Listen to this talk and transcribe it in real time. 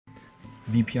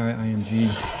VPI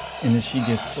IMG, and then she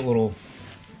gets a little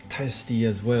testy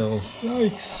as well.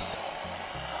 Yikes.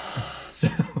 So,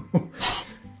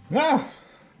 ah!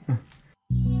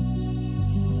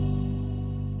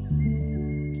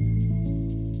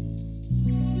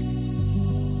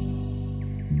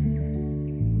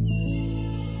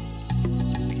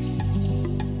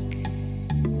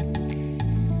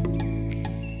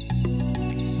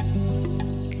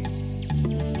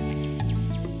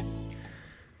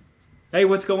 Hey,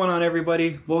 what's going on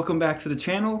everybody? Welcome back to the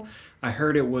channel. I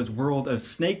heard it was World of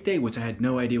Snake Day, which I had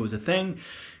no idea was a thing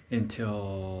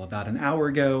until about an hour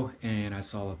ago, and I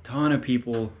saw a ton of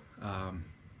people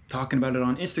talking about it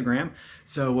on Instagram.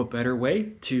 So what better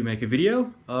way to make a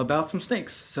video about some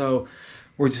snakes? So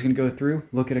we're just gonna go through,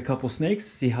 look at a couple snakes,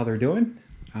 see how they're doing.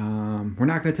 We're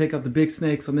not gonna take out the big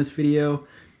snakes on this video.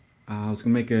 I was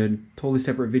gonna make a totally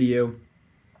separate video,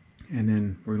 and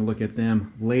then we're gonna look at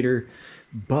them later.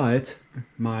 But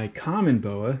my common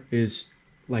boa is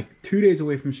like 2 days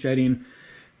away from shedding.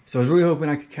 So I was really hoping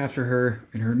I could capture her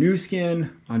in her new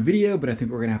skin on video, but I think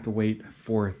we're gonna have to wait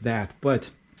for that.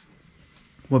 But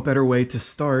what better way to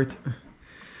start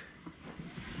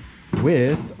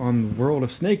with, on the World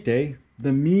of Snake Day,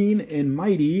 the mean and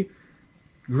mighty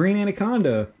green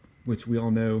anaconda, which we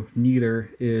all know neither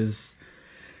is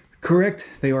correct.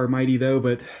 They are mighty though,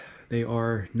 but they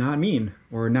are not mean,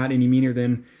 or not any meaner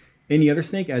than any other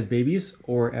snake as babies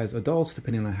or as adults,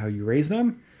 depending on how you raise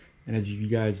them. And as you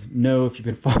guys know, if you've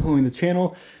been following the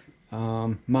channel,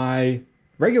 my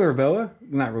regular boa,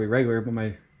 not really regular, but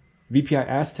my VPI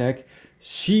Aztec,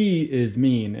 she is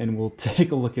mean, and we'll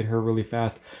take a look at her really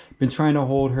fast. Been trying to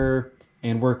hold her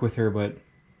and work with her, but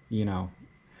you know,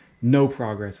 no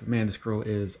progress. Man, this girl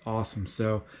is awesome.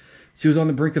 So she was on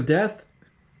the brink of death.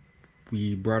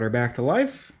 We brought her back to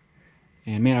life,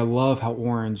 and man, I love how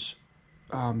orange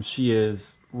she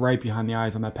is right behind the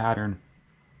eyes on that pattern.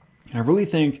 And I really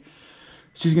think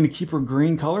she's going to keep her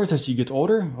green colors as she gets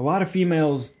older. A lot of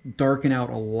females darken out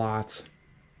a lot,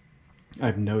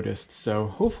 I've noticed. So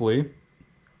hopefully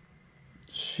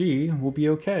she will be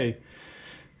okay.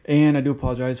 And I do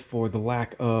apologize for the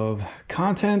lack of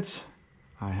content.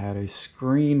 I had a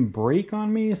screen break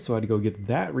on me, so I had to go get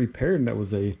that repaired, and that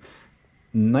was a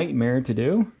nightmare to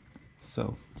do.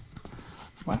 So,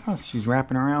 wow, she's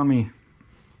wrapping around me.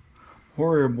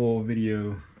 Horrible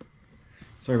video.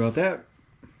 Sorry about that.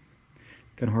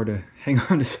 Kind of hard to hang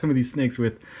on to some of these snakes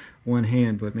with one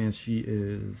hand, but man, she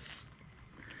is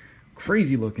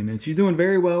crazy looking, and she's doing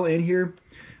very well in here.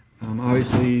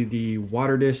 Obviously, the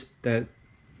water dish that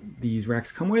these racks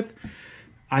come with,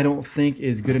 I don't think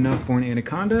is good enough for an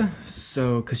anaconda.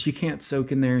 So, because she can't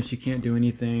soak in there, she can't do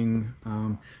anything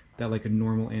that like a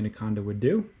normal anaconda would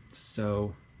do.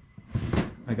 So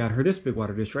I got her this big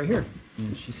water dish right here,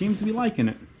 and she seems to be liking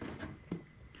it.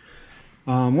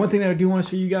 One thing that I do want to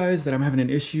show you guys that I'm having an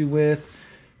issue with,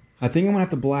 I think I'm gonna have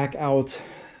to black out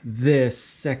this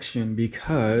section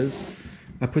because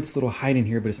I put this little height in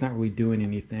here, but it's not really doing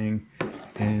anything.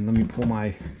 And let me pull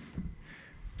my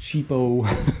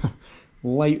cheapo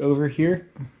light over here.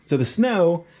 So the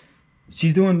snow,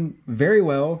 she's doing very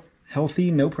well,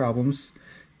 healthy, no problems,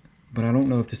 but I don't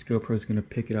know if this GoPro is gonna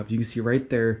pick it up. You can see right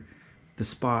there, the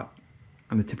spot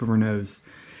on the tip of her nose.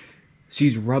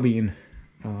 She's rubbing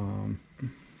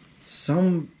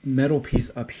some metal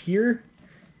piece up here,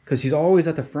 because she's always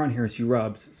at the front here, she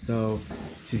rubs, so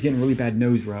she's getting really bad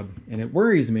nose rub, and it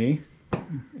worries me,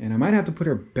 and I might have to put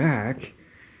her back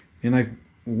in like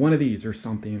one of these or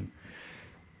something.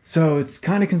 So it's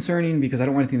kind of concerning because I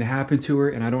don't want anything to happen to her,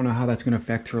 and I don't know how that's going to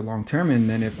affect her long term. And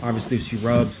then if obviously if she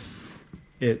rubs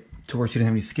it to where she doesn't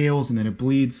have any scales and then it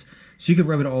bleeds, she could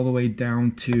rub it all the way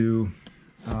down to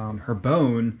her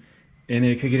bone, and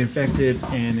then it could get infected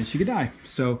and then she could die.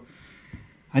 So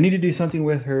I need to do something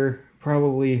with her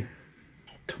probably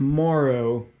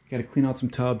tomorrow. Got to clean out some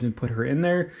tubs and put her in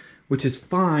there, which is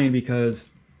fine because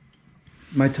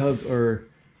my tubs are,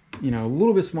 you know, a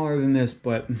little bit smaller than this,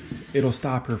 but it'll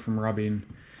stop her from rubbing.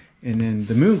 And then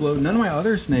the Moonglow, none of my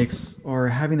other snakes are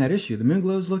having that issue. The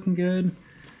Moonglow's looking good.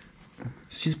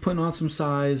 She's putting on some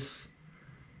size.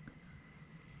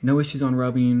 No issues on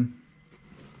rubbing.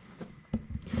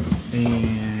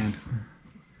 And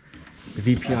the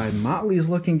VPI Motley is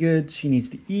looking good. She needs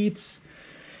to eat.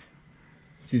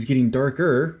 She's getting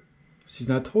darker. She's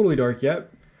not totally dark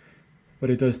yet, but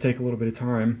it does take a little bit of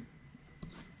time.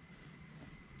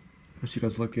 But she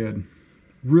does look good.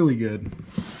 Really good.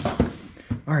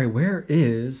 All right, where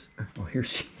is... Oh, here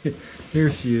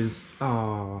she is.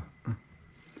 Oh,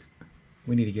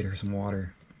 we need to get her some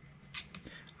water.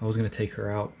 I was going to take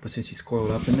her out, but since she's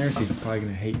coiled up in there, she's probably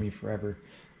going to hate me forever.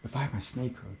 If I have my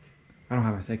snake hook, I don't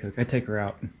have my snake hook. I take her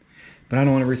out. But I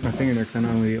don't want to reach my finger there because I know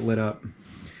I'm going to get lit up.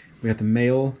 We got the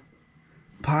male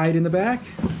pied in the back.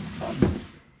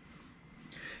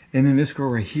 And then this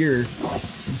girl right here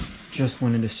just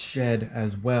went into shed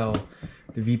as well.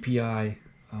 The VPI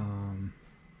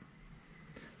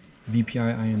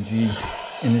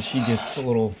IMG. And then she gets a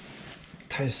little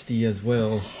testy as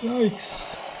well.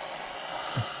 Yikes.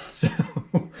 So,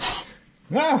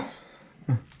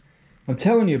 I'm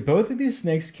telling you, both of these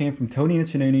snakes came from Tony and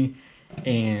Cin-city,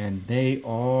 and they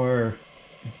are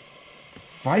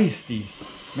feisty,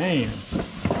 man.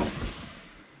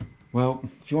 Well,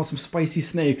 if you want some spicy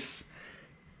snakes,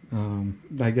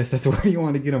 I guess that's where you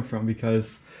want to get them from,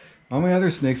 because all my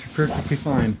other snakes are perfectly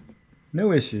fine.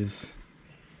 No issues.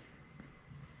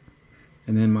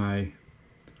 And then my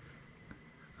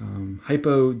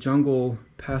Hypo Jungle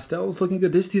Pastel is looking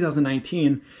good. This is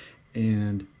 2019,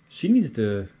 and she needs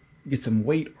to get some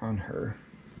weight on her,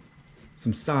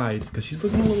 some size, because she's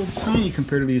looking a little tiny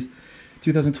compared to these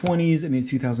 2020s and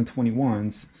these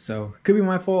 2021s. So could be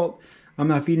my fault. I'm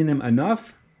not feeding them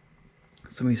enough.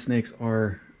 Some of these snakes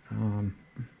are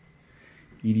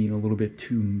eating a little bit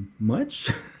too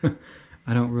much.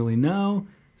 I don't really know.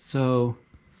 So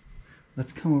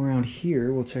let's come around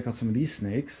here. We'll check out some of these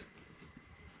snakes.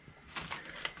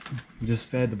 We just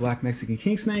fed the black Mexican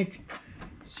king snake.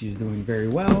 She's doing very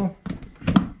well.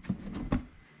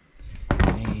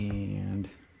 And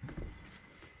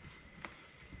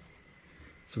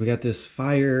so we got this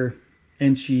fire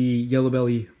Enchi yellow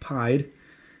belly pied,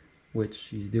 which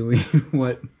she's doing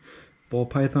what ball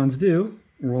pythons do,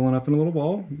 rolling up in a little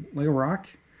ball like a rock.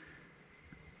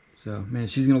 So man,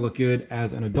 she's gonna look good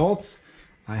as an adult.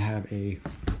 I have a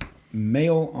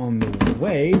male on the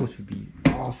way, which would be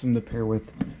awesome to pair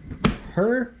with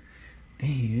her.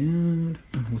 And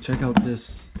we'll check out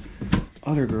this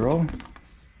other girl,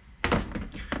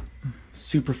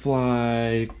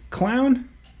 Superfly Clown.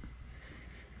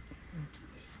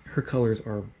 Her colors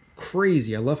are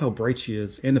crazy. I love how bright she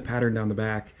is, and the pattern down the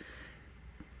back.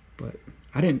 But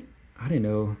I didn't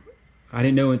know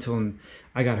until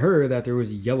I got her that there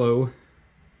was yellow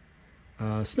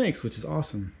snakes, which is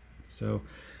awesome. So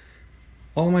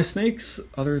all my snakes,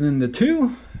 other than the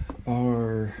two,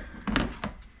 are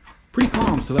pretty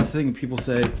calm. So that's the thing. People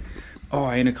say, oh,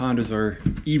 anacondas are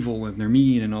evil and they're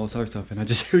mean and all this other stuff. And I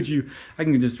just showed you, I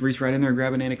can just reach right in there and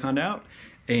grab an anaconda out.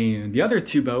 And the other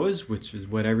two boas, which is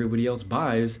what everybody else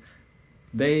buys,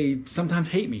 they sometimes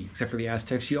hate me, except for the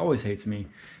Aztec. She always hates me.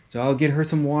 So I'll get her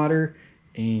some water.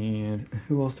 And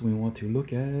who else do we want to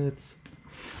look at?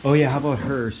 Oh yeah, how about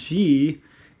her? She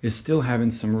is still having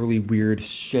some really weird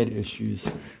shed issues.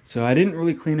 So I didn't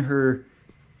really clean her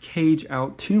cage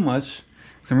out too much,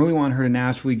 because I really want her to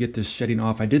naturally get this shedding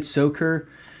off. I did soak her,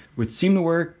 which seemed to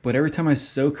work, but every time I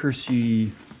soak her,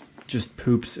 she just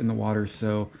poops in the water.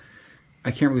 So I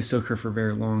can't really soak her for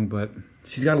very long, but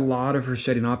she's got a lot of her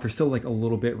shedding off. There's still like a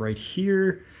little bit right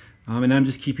here. And I'm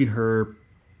just keeping her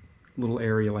little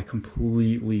area like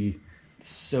completely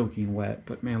soaking wet.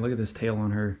 But man, look at this tail on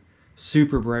her.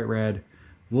 Super bright red.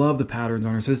 Love the patterns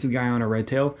on her. So this is the guy on a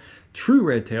Redtail. True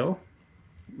Redtail.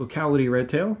 Locality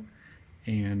Redtail.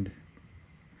 And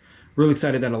really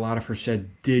excited that a lot of her shed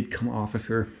did come off of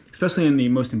her, especially in the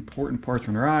most important parts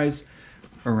on her eyes,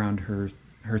 around her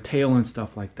tail and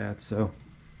stuff like that. So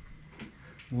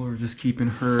we're just keeping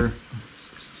her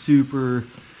super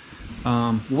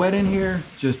wet in here,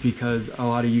 just because a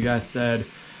lot of you guys said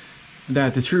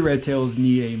that the true Redtails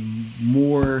need a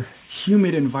more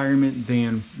humid environment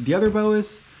than the other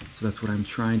boas. So that's what I'm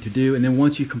trying to do. And then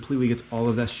once you completely get all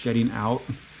of that shedding out,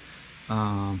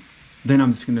 then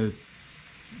I'm just gonna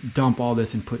dump all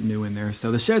this and put new in there.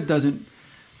 So the shed doesn't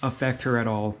affect her at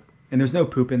all, and there's no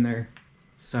poop in there.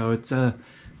 So it's a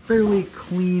fairly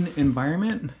clean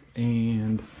environment.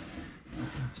 And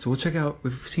so we'll check out,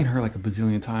 we've seen her like a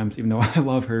bazillion times, even though I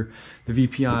love her, the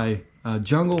VPI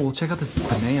Jungle. We'll check out this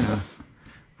banana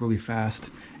really fast.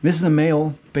 And this is a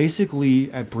male,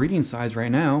 basically at breeding size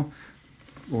right now,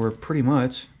 or pretty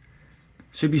much.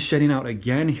 Should be shedding out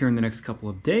again here in the next couple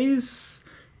of days,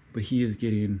 but he is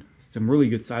getting some really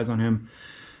good size on him.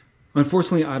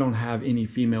 Unfortunately, I don't have any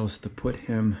females to put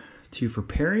him to for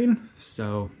pairing.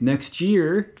 So next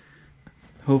year,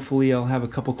 hopefully I'll have a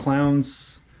couple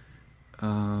clowns,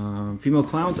 female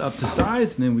clowns up to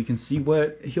size, and then we can see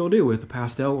what he'll do with the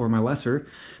pastel or my lesser,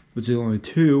 which is only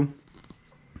two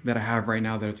that I have right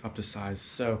now that it's up to size.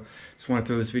 So just want to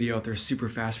throw this video out there super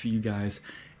fast for you guys,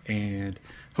 and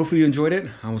hopefully you enjoyed it.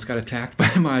 I almost got attacked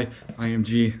by my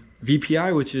IMG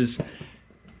VPI, which is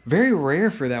very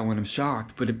rare for that one. I'm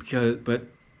shocked, but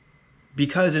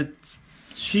because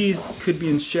she could be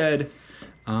in shed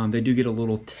They do get a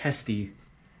little testy,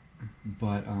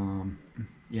 but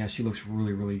yeah, she looks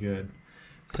really, really good.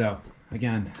 So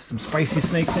again, some spicy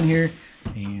snakes in here,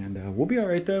 and we'll be all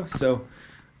right though. So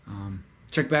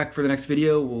check back for the next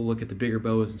video. We'll look at the bigger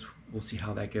boas and we'll see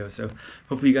how that goes. So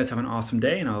hopefully you guys have an awesome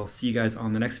day, and I'll see you guys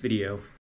on the next video.